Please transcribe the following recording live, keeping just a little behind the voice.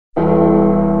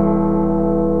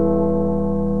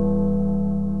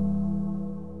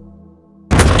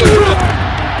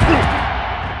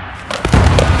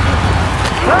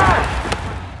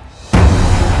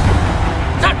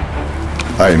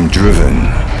am driven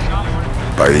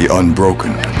by the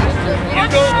unbroken.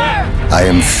 I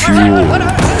am fueled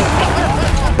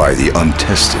by the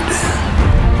untested.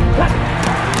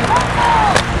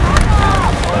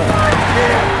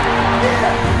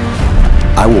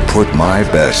 I will put my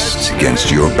best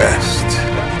against your best.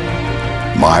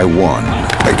 My one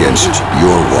against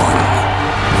your one.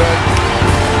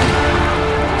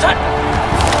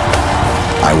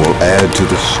 I will add to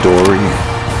the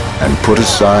story and put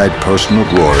aside personal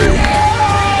glory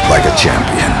like a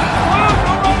champion.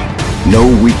 No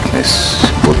weakness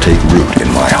will take root in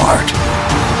my heart.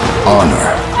 Honor,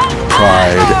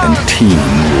 pride, and team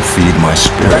will feed my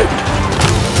spirit.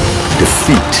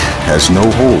 Defeat has no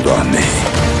hold on me.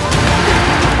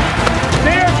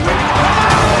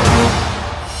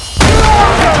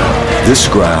 This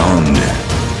ground,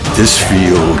 this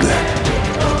field,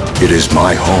 it is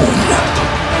my home.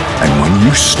 And when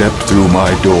you step through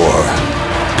my door,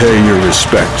 pay your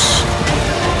respects,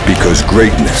 because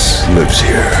greatness lives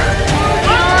here.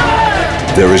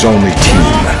 There is only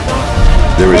team.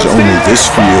 There is only this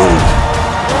field.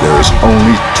 There is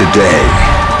only today.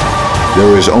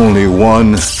 There is only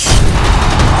one.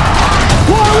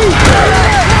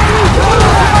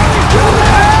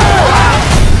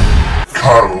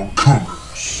 Kyle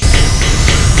Cougars.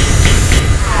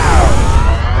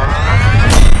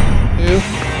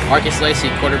 Marcus Lacey,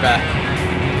 quarterback.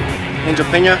 Angel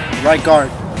Pena, right guard.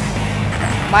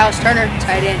 Miles Turner,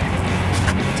 tight end.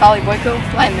 Tali Boyko,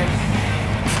 lineman.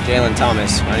 Jalen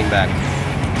Thomas, running back.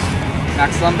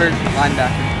 Max Lumberg,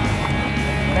 linebacker.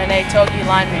 Rene Togi,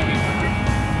 lineman.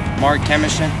 Mark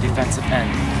Kemishin, defensive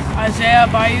end. Isaiah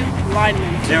Bayou,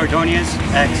 lineman. Zero Donias,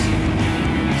 X.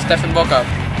 Stephen Boca,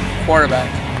 quarterback.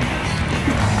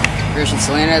 Christian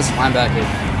Salinas, linebacker.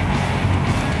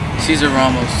 Cesar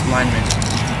Ramos, lineman.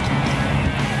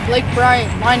 Blake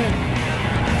Bryant, lineman.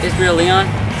 Israel Leon,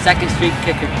 second street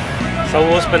kicker. Saul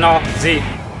Espinal, Z.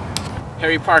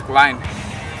 Harry Park, line.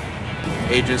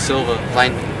 Adrian Silva,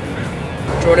 lineman.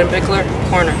 Jordan Bickler,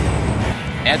 corner.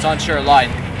 Anton Scher, line.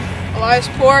 Elias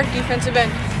Poor, defensive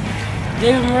end.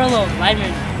 David Murillo,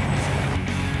 lineman.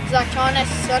 Zach Thomas,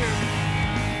 center.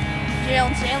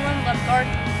 Jalen Sandlin, left guard.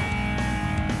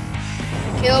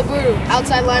 Caleb Buru,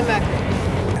 outside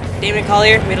linebacker. Damon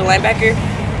Collier, middle linebacker.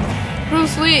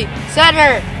 Bruce Lee,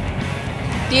 center.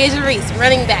 Diaz Reese,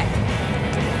 running back.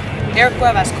 Eric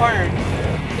Cuevas, corner.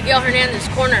 Miguel Hernandez,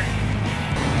 corner.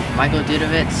 Michael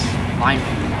Dudovitz,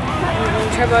 lineman.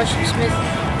 Trevor Smith,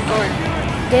 guard.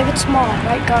 David Small,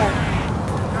 right guard.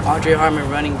 Andre Harmon,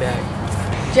 running back.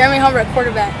 Jeremy Humber,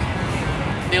 quarterback.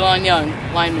 Elon Young,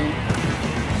 lineman.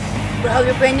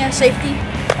 Rogelio Pena, safety.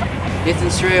 Nathan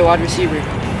Surrey, wide receiver.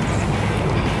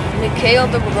 Mikhail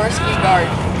Dobrogorsky, guard.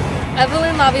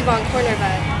 Evelyn Lavibon,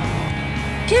 cornerback.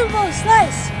 Kimbo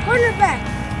Slice, cornerback.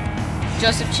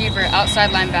 Joseph Cheever, outside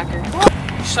linebacker.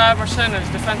 Shai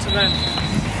Marcenas, defensive end.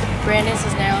 Brandon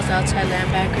Cisneros, outside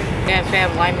linebacker. Dan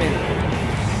Pham, lineman.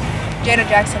 Jada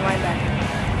Jackson, linebacker.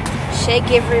 Shea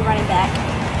Givery, running back.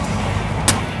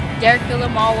 Derek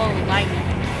Villamalo, lineman.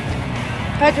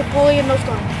 Patrick Pulley, nose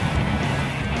guard.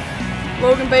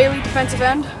 Logan Bailey, defensive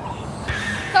end.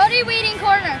 Cody Weeding,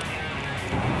 corner.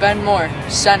 Ben Moore,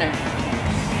 center.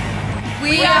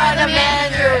 We are the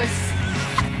managers.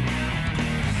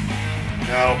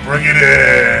 Now bring it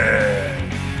in.